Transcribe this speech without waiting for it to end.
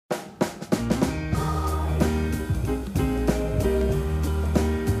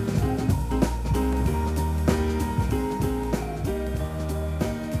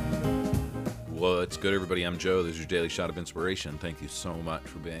What's good, everybody? I'm Joe. This is your daily shot of inspiration. Thank you so much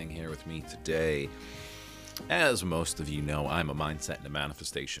for being here with me today. As most of you know, I'm a mindset and a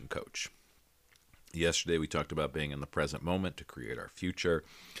manifestation coach. Yesterday, we talked about being in the present moment to create our future.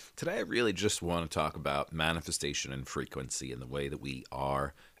 Today, I really just want to talk about manifestation and frequency and the way that we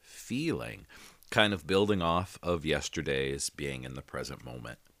are feeling, kind of building off of yesterday's being in the present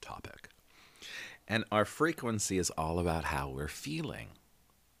moment topic. And our frequency is all about how we're feeling.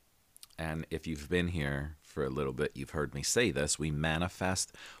 And if you've been here for a little bit, you've heard me say this. We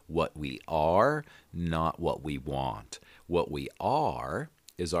manifest what we are, not what we want. What we are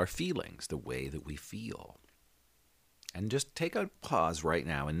is our feelings, the way that we feel. And just take a pause right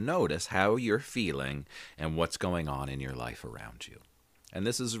now and notice how you're feeling and what's going on in your life around you. And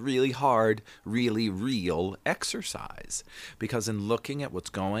this is really hard, really real exercise, because in looking at what's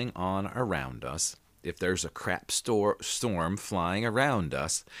going on around us, if there's a crap storm flying around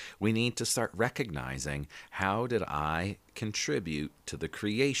us, we need to start recognizing, how did I contribute to the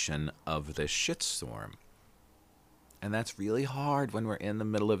creation of this shitstorm? And that's really hard when we're in the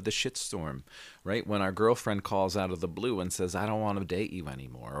middle of the shitstorm, right? When our girlfriend calls out of the blue and says, I don't want to date you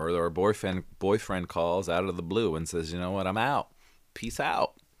anymore. Or our boyfriend calls out of the blue and says, you know what, I'm out. Peace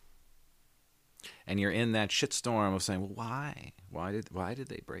out. And you're in that shitstorm of saying, well, why? Why did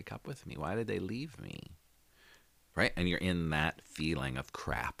they break up with me? Why did they leave me? Right? And you're in that feeling of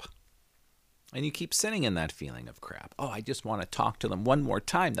crap. And you keep sitting in that feeling of crap. Oh, I just want to talk to them one more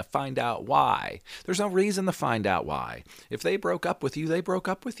time to find out why. There's no reason to find out why. If they broke up with you, they broke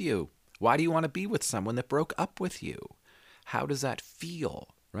up with you. Why do you want to be with someone that broke up with you? How does that feel?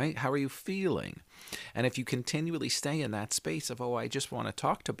 Right? How are you feeling? And if you continually stay in that space of, oh, I just want to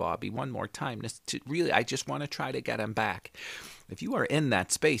talk to Bobby one more time, I just want to try to get him back. If you are in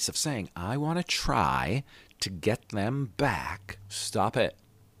that space of saying, I want to try to get them back, stop it.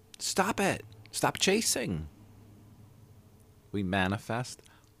 Stop it. Stop chasing. We manifest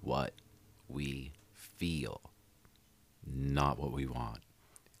what we feel, not what we want.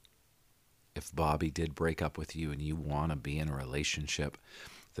 If Bobby did break up with you and you want to be in a relationship,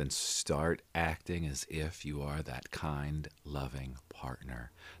 then start acting as if you are that kind, loving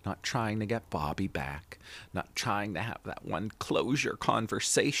partner. Not trying to get Bobby back. Not trying to have that one closure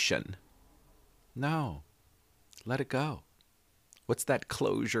conversation. No. Let it go. What's that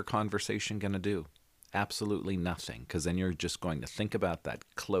closure conversation going to do? Absolutely nothing, because then you're just going to think about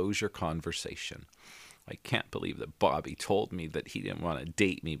that closure conversation. I can't believe that Bobby told me that he didn't want to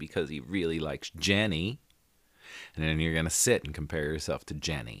date me because he really likes Jenny. And then you're going to sit and compare yourself to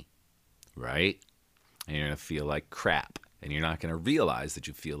Jenny, right? And you're going to feel like crap. And you're not going to realize that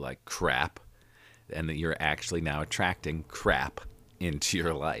you feel like crap and that you're actually now attracting crap into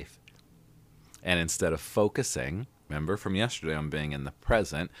your life. And instead of focusing, remember from yesterday on being in the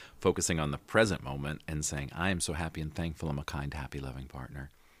present, focusing on the present moment and saying, I am so happy and thankful I'm a kind, happy, loving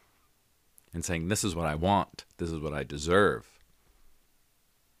partner. And saying, this is what I want. This is what I deserve.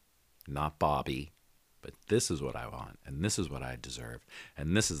 Not Bobby. But this is what I want, and this is what I deserve,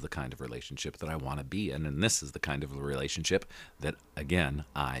 and this is the kind of relationship that I want to be in, and this is the kind of relationship that, again,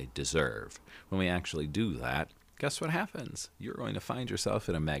 I deserve. When we actually do that, guess what happens? You're going to find yourself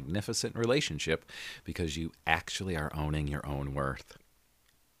in a magnificent relationship because you actually are owning your own worth.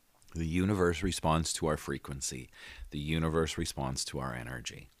 The universe responds to our frequency. The universe responds to our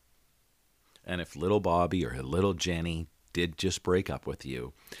energy. And if little Bobby or little Jenny did just break up with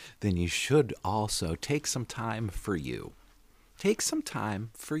you, then you should also take some time for you. Take some time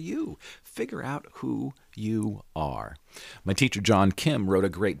for you. Figure out who you are. My teacher, John Kim, wrote a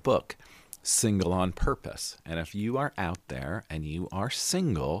great book, Single on Purpose. And if you are out there and you are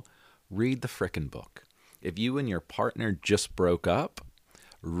single, read the frickin' book. If you and your partner just broke up,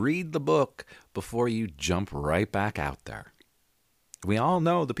 read the book before you jump right back out there. We all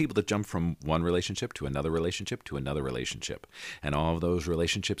know the people that jump from one relationship to another relationship to another relationship. And all of those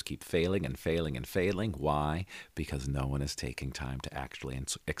relationships keep failing and failing and failing. Why? Because no one is taking time to actually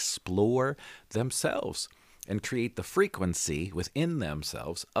explore themselves and create the frequency within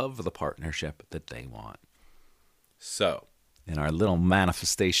themselves of the partnership that they want. So, in our little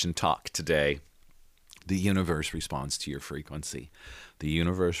manifestation talk today, the universe responds to your frequency. The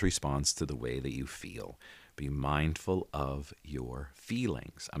universe responds to the way that you feel. Be mindful of your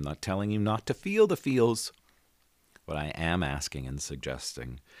feelings. I'm not telling you not to feel the feels. What I am asking and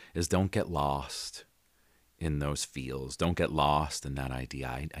suggesting is don't get lost in those feels. Don't get lost in that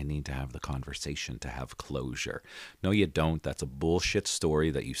idea. I need to have the conversation to have closure. No, you don't. That's a bullshit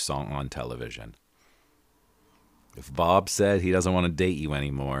story that you saw on television. If Bob said he doesn't want to date you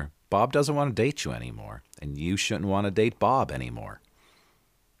anymore, Bob doesn't want to date you anymore. And you shouldn't want to date Bob anymore.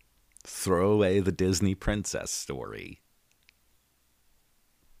 Throw away the Disney princess story.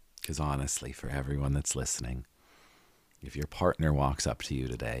 Because honestly, for everyone that's listening, if your partner walks up to you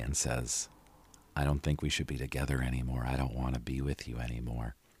today and says, I don't think we should be together anymore, I don't want to be with you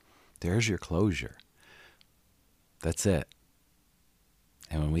anymore, there's your closure. That's it.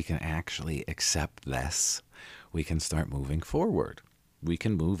 And when we can actually accept this, we can start moving forward. We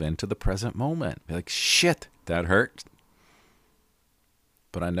can move into the present moment. Be like, shit, that hurt.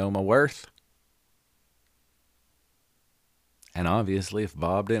 But I know my worth. And obviously, if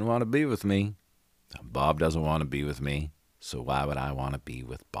Bob didn't want to be with me, Bob doesn't want to be with me, so why would I want to be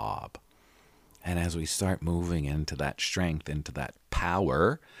with Bob? And as we start moving into that strength, into that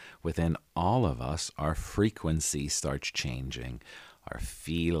power within all of us, our frequency starts changing, our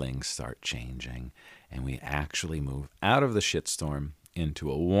feelings start changing, and we actually move out of the shitstorm into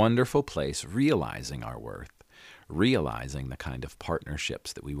a wonderful place, realizing our worth, realizing the kind of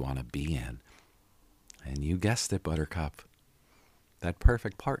partnerships that we want to be in. And you guessed it, Buttercup. That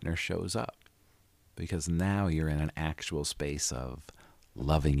perfect partner shows up because now you're in an actual space of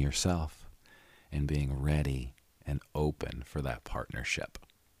loving yourself and being ready and open for that partnership.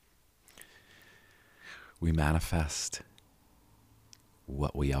 We manifest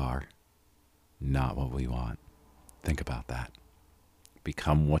what we are, not what we want. Think about that.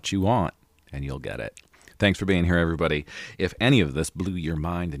 Become what you want, and you'll get it. Thanks for being here, everybody. If any of this blew your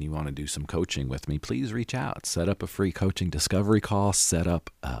mind and you want to do some coaching with me, please reach out. Set up a free coaching discovery call. Set up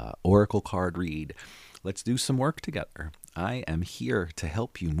an oracle card read. Let's do some work together. I am here to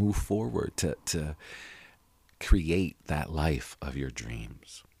help you move forward, to create that life of your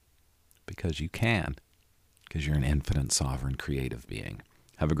dreams. Because you can. Because you're an infinite, sovereign, creative being.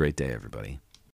 Have a great day, everybody.